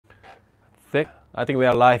thick. I think we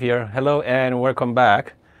are live here. Hello and welcome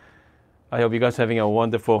back. I hope you guys are having a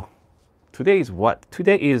wonderful. Today is what?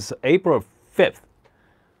 Today is April 5th.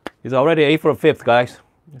 It's already April 5th, guys.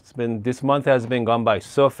 This month has been gone by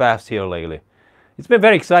so fast here lately. It's been a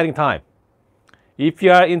very exciting time. If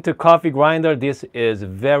you are into coffee grinder, this is a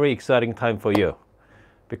very exciting time for you.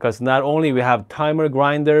 Because not only we have timer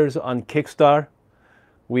grinders on Kickstarter,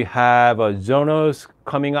 we have Zonos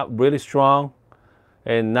coming up really strong.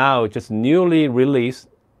 And now just newly released,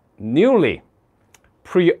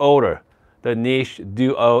 pre-order, the Niche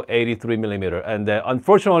Duo 83mm. And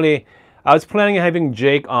unfortunately, I was planning on having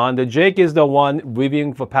Jake on. The Jake is the one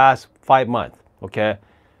reviewing for past 5 months, okay?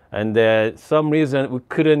 And some reason we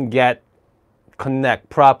couldn't connect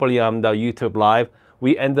properly on the YouTube Live.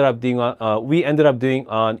 We ended up doing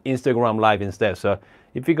on Instagram Live instead. So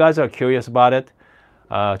if you guys are curious about it,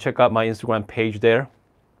 check out my Instagram page there.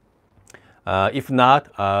 If not,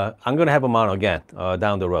 I'm gonna have him on again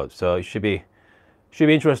down the road. So it should be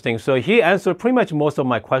interesting. So he answered pretty much most of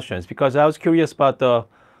my questions because I was curious about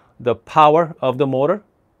the power of the motor.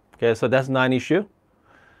 Okay, so that's not an issue.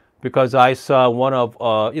 Because I saw one of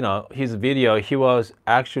his video, he was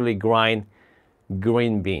actually grind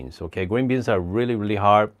green beans. Okay, green beans are really, really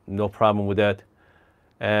hard. No problem with that.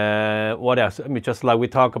 And what else? I mean, just like we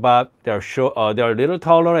talked about, they're a little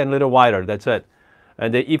taller and a little wider. That's it.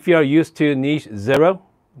 And if you are used to Niche Zero,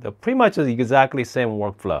 they're pretty much exactly same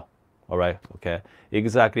workflow. All right, okay,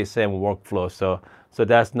 exactly same workflow. So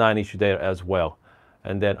that's not an issue there as well.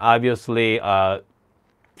 And then obviously,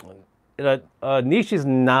 Niche is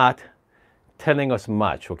not telling us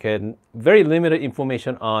much. Okay, very limited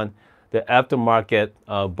information on the aftermarket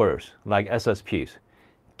bursts like SSPs.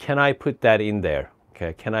 Can I put that in there?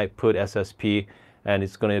 Okay, can I put SSP and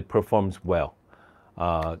it's going to perform well?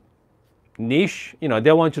 Niche,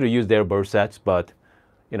 they want you to use their burst sets, but,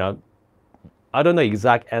 I don't know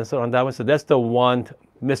exact answer on that one. So that's the one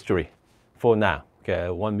mystery for now. Okay,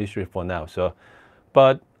 one mystery for now. So,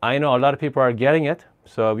 but I know a lot of people are getting it,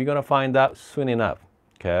 so we're gonna find out soon enough.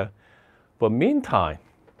 Okay, but meantime,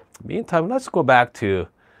 let's go back to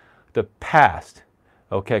the past.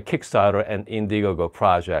 Okay, Kickstarter and Indiegogo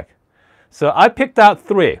project. So I picked out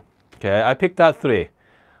 3. Okay, I picked out 3.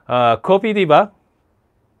 Kopi Deva.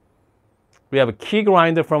 We have a key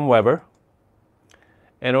grinder from Weber.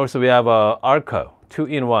 And also we have a Arco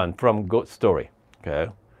 2-in-1 from Goat Story.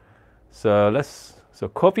 Okay. So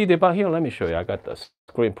Kopi Deva here, let me show you. I got the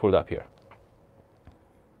screen pulled up here.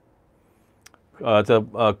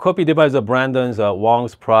 Kopi Deva is Brandon's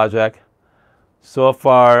Wong's project. So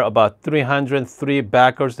far about 303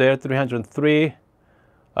 backers there, 303,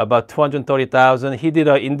 about 230,000. He did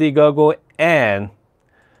an Indiegogo and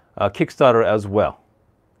a Kickstarter as well.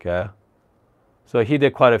 Okay. So he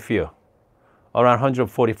did quite a few, around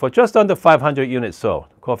 144, just under 500 units sold,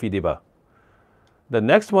 Kopi Deva. The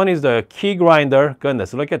next one is the key grinder.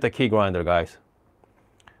 Goodness, look at the key grinder, guys.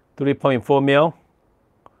 3.4 mil.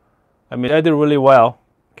 I mean, they did really well,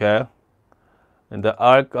 okay? And the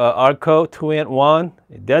Arco 2-in-1,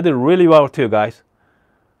 they did really well too, guys.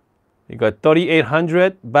 You got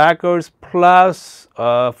 3,800 backers plus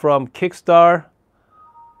from Kickstarter,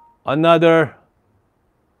 another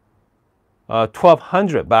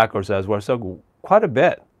 1,200 backers as well, so quite a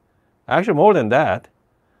bit. Actually, more than that.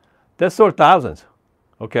 They sold thousands.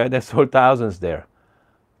 Okay, they sold thousands there.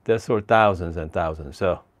 They sold thousands and thousands.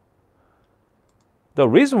 So the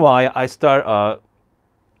reason why I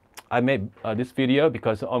made this video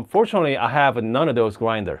because unfortunately I have none of those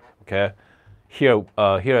grinder. Okay, here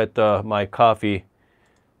at my coffee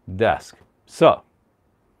desk. So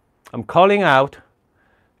I'm calling out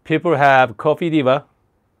people who have Kopi Deva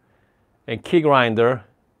and key grinder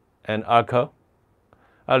and Arco.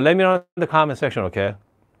 Let me know in the comment section, okay?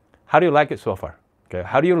 How do you like it so far? Okay,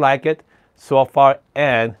 how do you like it so far?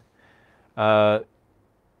 And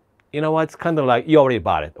you know what? It's kind of like you already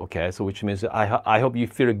bought it, okay? So which means I hope you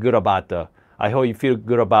feel good about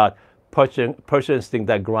purchasing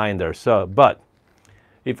that grinder. So, but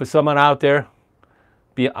if someone out there,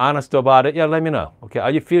 be honest about it. Yeah, let me know. Okay,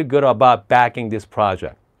 are you feel good about backing this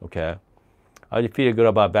project? Okay. How do you feel good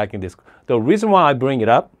about backing this? The reason why I bring it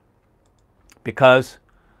up, because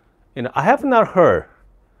I have not heard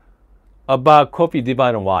about Kopi Deva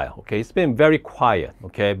in a while. Okay, it's been very quiet.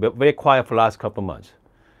 Okay, but very quiet for the last couple months.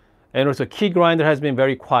 And also, key grinder has been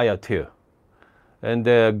very quiet too. And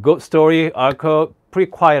the Goat Story, Arco, pretty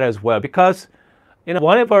quiet as well. Because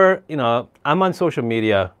whenever I'm on social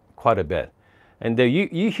media quite a bit, and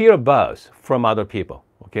you hear a buzz from other people.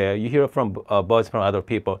 Okay, you hear buzz from other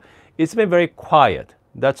people. It's been very quiet.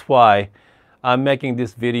 That's why I'm making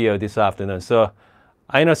this video this afternoon. So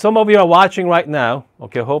I know some of you are watching right now.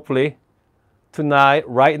 Okay, hopefully tonight,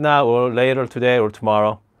 right now, or later today or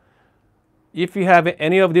tomorrow. If you have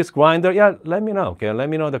any of this grinder, yeah, let me know. Okay, let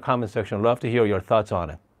me know in the comment section. Love to hear your thoughts on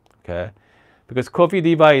it. Okay, because Kopi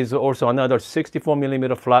Deva is also another 64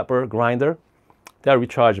 millimeter flatbed grinder. They're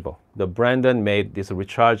rechargeable. The Brandon made this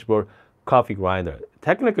rechargeable coffee grinder.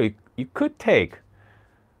 Technically, you could take,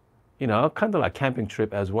 you know, kind of like camping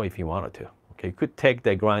trip as well if you wanted to. Okay, you could take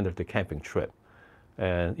that grinder to camping trip,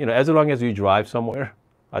 and you know, as long as you drive somewhere,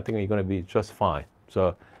 I think you're going to be just fine.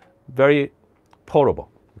 So, very portable.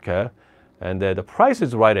 Okay, and the price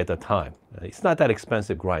is right at the time. It's not that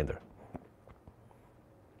expensive grinder.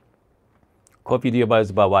 Kopi Deva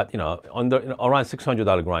is about what, you know, around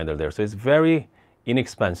 $600 grinder there. So it's very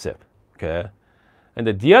inexpensive. Okay, and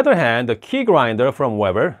the other hand, the key grinder from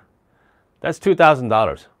Weber, that's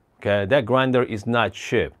 $2,000. Okay, that grinder is not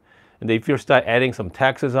cheap. And if you start adding some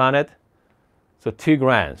taxes on it, so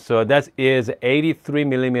 $2,000. So that is 83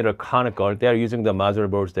 millimeter conical. They're using the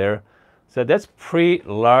motherboards there. So that's pretty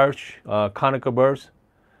large conical boards.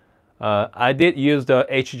 I did use the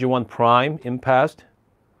HG1 Prime in past.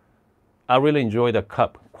 I really enjoy the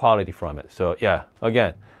cup quality from it. So yeah,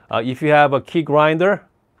 again, if you have a key grinder,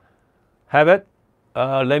 have it.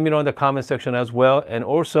 Let me know in the comment section as well. And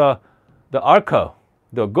also the Arco,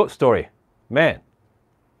 the goat story, man,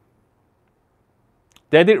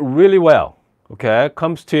 they did really well. Okay,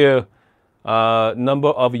 comes to number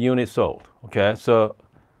of units sold. Okay, so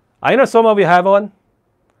I know some of you have one.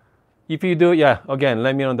 If you do, yeah, again,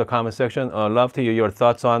 let me know in the comment section. Love to hear your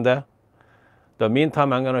thoughts on that. The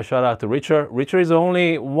meantime, I'm going to shout out to Richard. Richard is the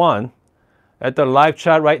only one at the live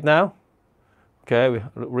chat right now. Okay,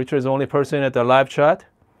 Richard is the only person at the live chat.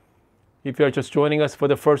 If you're just joining us for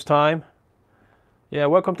the first time, yeah,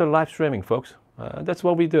 welcome to live streaming, folks. That's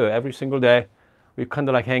what we do every single day. We kind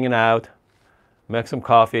of like hanging out, make some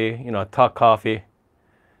coffee, you know, talk coffee.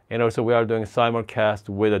 And also we are doing simulcast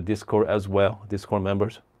with a Discord as well, Discord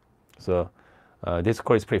members. So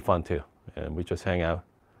Discord is pretty fun too. And we just hang out.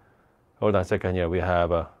 Hold on a second here. We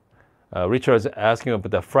have Richard's asking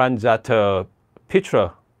about the Franzato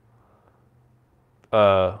Pitra.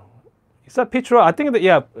 Is that Pitra? I think that,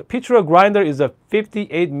 yeah, Pitra grinder is a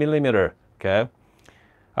 58 millimeter. Okay.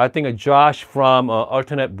 I think Josh from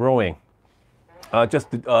Alternate Brewing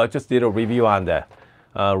just did a review on that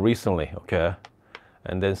recently. Okay.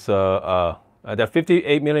 And then so the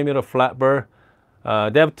 58 millimeter flatbed.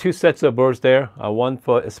 They have two sets of birds there. One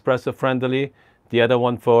for espresso friendly, the other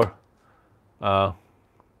one for the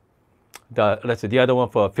other one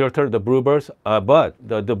for filter, the Brewbirds. But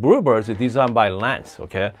the Brewbirds is designed by Lance.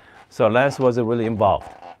 Okay, so Lance wasn't really involved.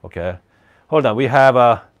 Okay, hold on. We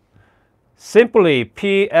have simply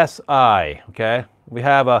PSI. Okay, we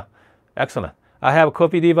have excellent. I have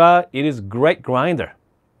Kopi Deva. It is great grinder.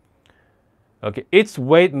 Okay, its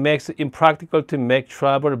weight makes it impractical to make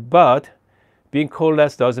travel, but being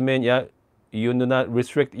coldless doesn't mean, yeah, you do not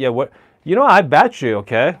restrict. Yeah, what, you know, I bet you,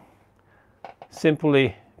 okay,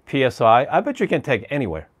 simply PSI, I bet you can take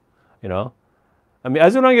anywhere, you know. I mean,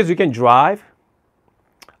 as long as you can drive.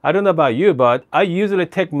 I don't know about you, but I usually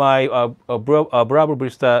take my Bravo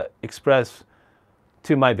Barista Express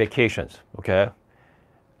to my vacations, okay.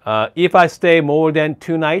 If I stay more than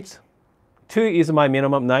 2 nights, 2 is my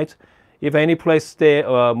minimum nights. If any place stay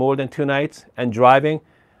more than 2 nights and driving,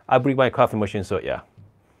 I bring my coffee machine. So yeah,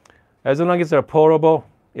 as long as they're portable,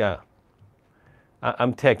 yeah,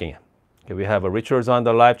 I'm taking it. Okay, we have a Richards on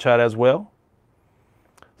the live chat as well.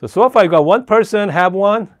 So far you got one person have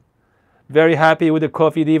one. Very happy with the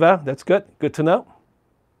Kopi Deva. That's good. Good to know.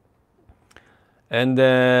 And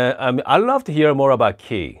I love to hear more about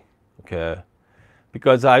key. Okay,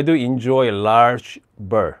 because I do enjoy a large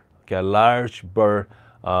burr. Okay, a large burr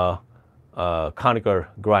conical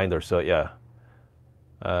grinder. So yeah.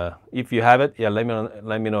 If you have it, yeah, let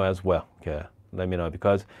me know as well. Okay, let me know,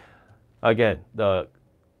 because again, the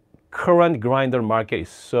current grinder market is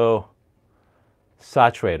so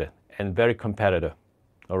saturated and very competitive.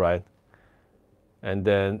 All right, and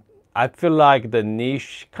then I feel like the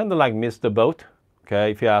niche kind of like missed the boat.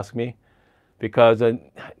 Okay, if you ask me, because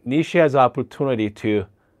niche has opportunity to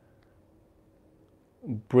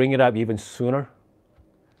bring it up even sooner,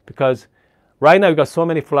 because right now we got so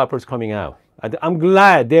many flappers coming out. I'm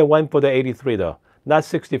glad they went for the 83 though, not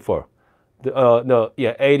 64. No,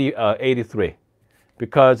 yeah, 83,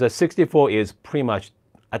 because 64 is pretty much,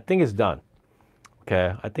 I think it's done.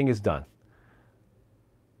 Okay, I think it's done.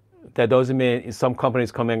 That doesn't mean some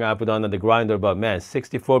companies coming up with another grinder, but man,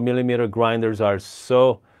 64 millimeter grinders are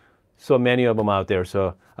so many of them out there.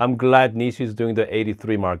 So I'm glad Niche is doing the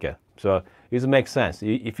 83 market. So it makes sense.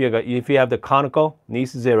 If you have the conical niche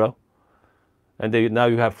 0, and then now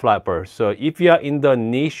you have flat burst. So if you are in the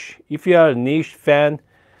niche, if you are a niche fan,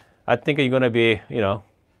 I think you're gonna be, you're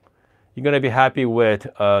gonna be happy with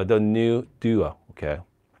the new Duo. Okay,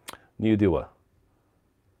 new Duo.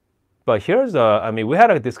 But here's we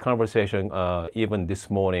had this conversation even this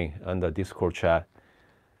morning on the Discord chat.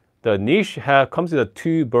 The niche comes with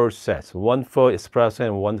 2 burst sets, one for espresso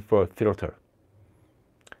and one for filter.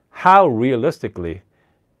 How realistically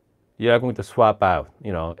you are going to swap out,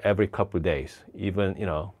 every couple of days, even,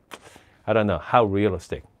 I don't know how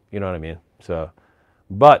realistic, you know what I mean? So,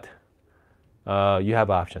 but you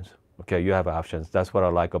have options. Okay, you have options. That's what I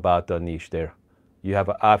like about the niche there. You have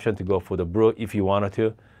an option to go for the brew if you wanted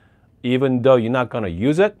to, even though you're not going to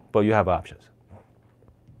use it, but you have options.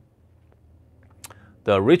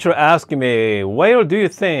 The Richard asking me, where do you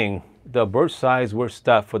think the burst size will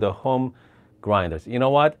stop for the home grinders? You know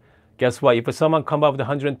what? Guess what? If someone come up with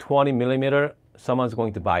 120 millimeter, someone's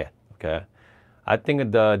going to buy it. Okay, I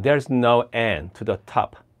think there's no end to the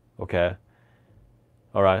top. Okay,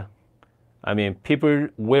 all right. I mean, people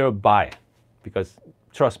will buy it because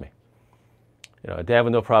trust me, they have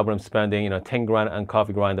no problem spending 10 grand on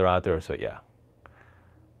coffee grinder out there. So yeah.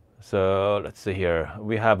 So let's see here.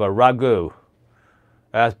 We have a Ragu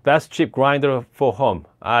as best cheap grinder for home.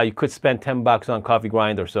 You could spend $10 on coffee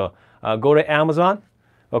grinder. So go to Amazon,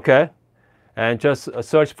 okay, and just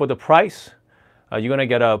search for the price. You're gonna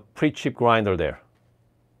get a pretty cheap grinder there.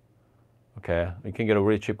 Okay, you can get a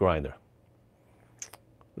really cheap grinder.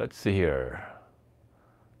 Let's see here.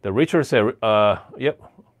 The Richard said, yep,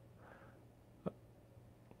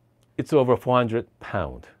 it's over 400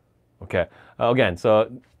 pounds. Okay, again,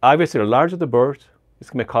 so obviously the larger the burst, it's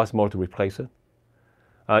gonna cost more to replace it.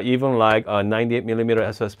 Even like a 98 millimeter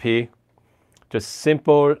SSP, just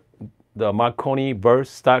simple, the Marconi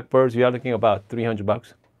burst, stock burst, you are looking about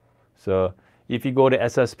 $300. So if you go to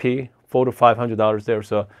SSP, $400 to $500 there.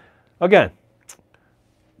 So again,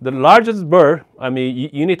 the largest burst,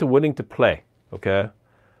 you need to willing to play, okay?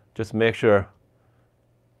 Just make sure,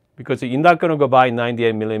 because you're not gonna go buy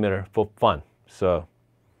 98 millimeter for fun. So,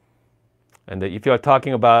 and if you are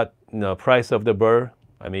talking about price of the burr,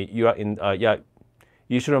 you are in,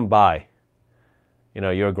 you shouldn't buy,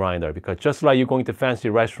 your grinder, because just like you're going to fancy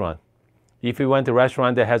restaurant, if you went to a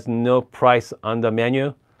restaurant that has no price on the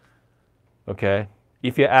menu, okay,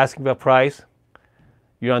 if you're asking for a price,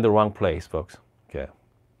 you're in the wrong place, folks. Okay,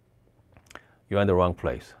 you're in the wrong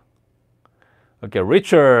place. Okay,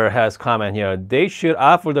 Richard has comment here. They should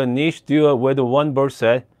offer the niche duo with the 1 burst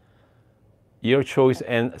set, your choice,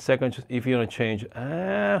 and second choice if you want to change.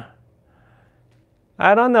 I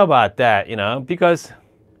don't know about that, because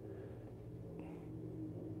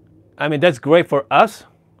that's great for us,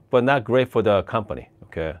 but not great for the company.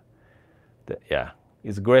 Okay, yeah,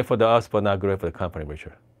 it's great for us, but not great for the company,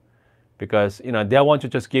 Richard, because they want to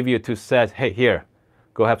just give you 2 sets. Hey, here,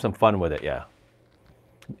 go have some fun with it. Yeah,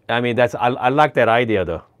 I like that idea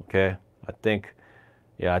though. Okay, I think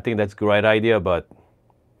that's a great idea, but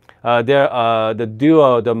the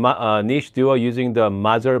duo, the niche duo using the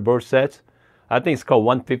Mazur burst sets, I think it's called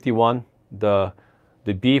 151. The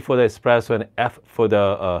B for the espresso and F for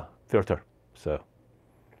the filter. So,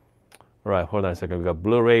 all right, hold on a second. We got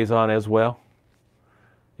Blu-rays on as well.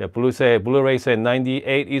 Yeah, Blu-ray say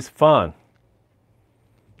 98 is fun.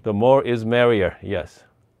 The more is merrier. Yes.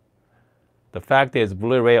 The fact is,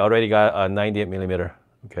 Blu-ray already got a 98 millimeter.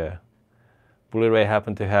 Okay. Blu-ray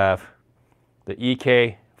happened to have the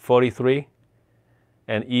EK43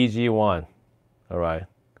 and EG1. All right.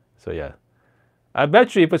 So yeah, I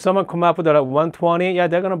bet you if someone come up with a 120, yeah,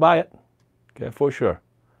 they're gonna buy it. Okay, for sure.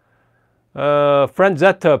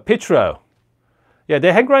 Franzetta Pitro. Yeah,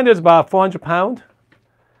 the head grinder is about 400 pounds.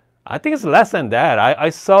 I think it's less than that. I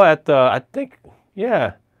saw at I think,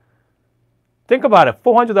 yeah. Think about it,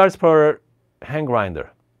 $400 per hand grinder.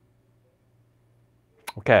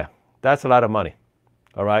 Okay, that's a lot of money.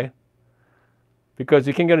 All right. Because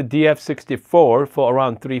you can get a DF64 for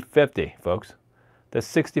around $350, folks. The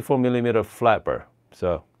 64 millimeter flat burr.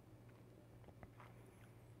 So,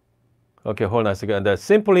 okay, hold on a second. The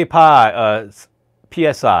Simply Pi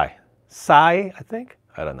PSI, I think.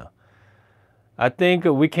 I don't know. I think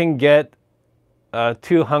we can get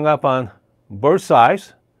 2 hung up on burr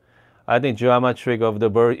size. I think geometric of the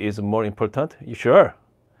burr is more important. Sure,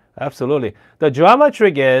 absolutely. The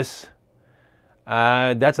geometric is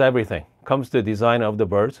that's everything. Comes to the design of the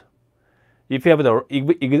burrs. If you have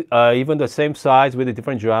even the same size with a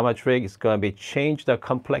different geometry, it's going to be change the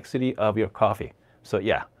complexity of your coffee. So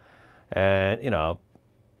yeah, and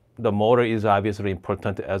the motor is obviously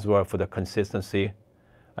important as well for the consistency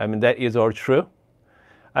I mean, that is all true.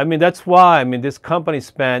 I mean, that's why, I mean, this company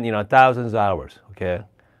spent, thousands of hours, okay?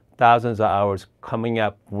 Thousands of hours coming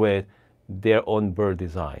up with their own bird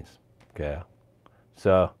designs, okay?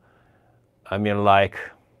 So, I mean, like,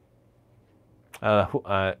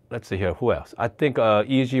 let's see here, who else? I think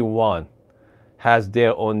EG1 has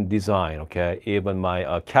their own design, okay? Even my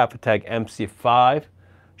Capitec MC5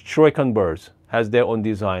 Shuriken birds has their own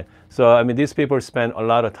design. So, I mean, these people spend a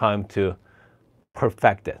lot of time to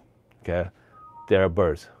perfect it, okay? Their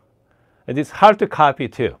birds. And it's hard to copy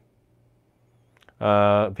too,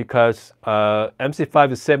 because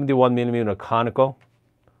MC5 is 71 millimeter conical.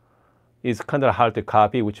 It's kind of hard to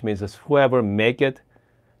copy, which means that whoever make it,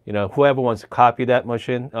 whoever wants to copy that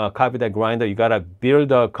machine, copy that grinder, you gotta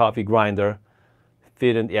build a coffee grinder,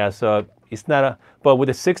 fit in. Yeah, so it's not a. But with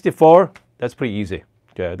the 64, that's pretty easy.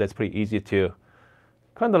 Okay, that's pretty easy to,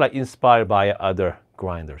 kind of like inspired by other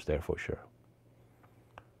grinders there for sure.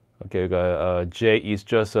 Okay, we got, Jay is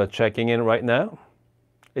just checking in right now.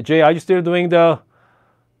 Hey, Jay, are you still doing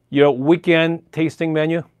your weekend tasting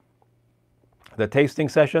menu? The tasting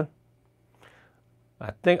session?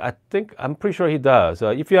 I'm pretty sure he does.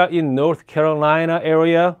 If you are in North Carolina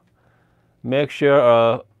area, make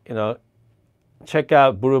sure, check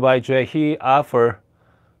out Brew by Jay. He offers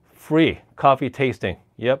free coffee tasting.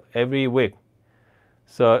 Yep, every week.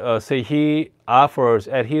 So, he offers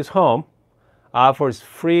at his home, offers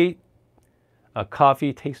free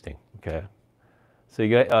coffee tasting. Okay, so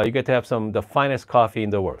you get to have the finest coffee in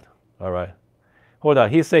the world. All right, hold on.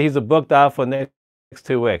 He said he's booked out for next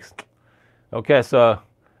 2 weeks. Okay, so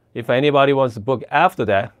if anybody wants to book after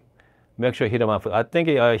that, make sure you hit him up. I think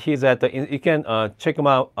he's at you can check him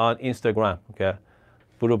out on Instagram. Okay,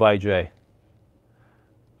 Brew by Jay.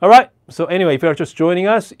 All right. So anyway, if you're just joining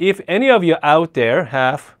us, if any of you out there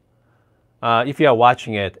have, if you are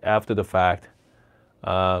watching it after the fact,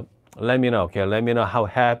 let me know. Okay, let me know how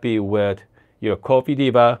happy with your Kopi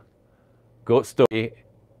Deva, Goat Story,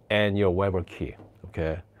 and your Weber key.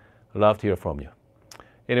 Okay, love to hear from you.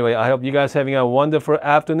 Anyway, I hope you guys having a wonderful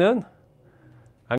afternoon.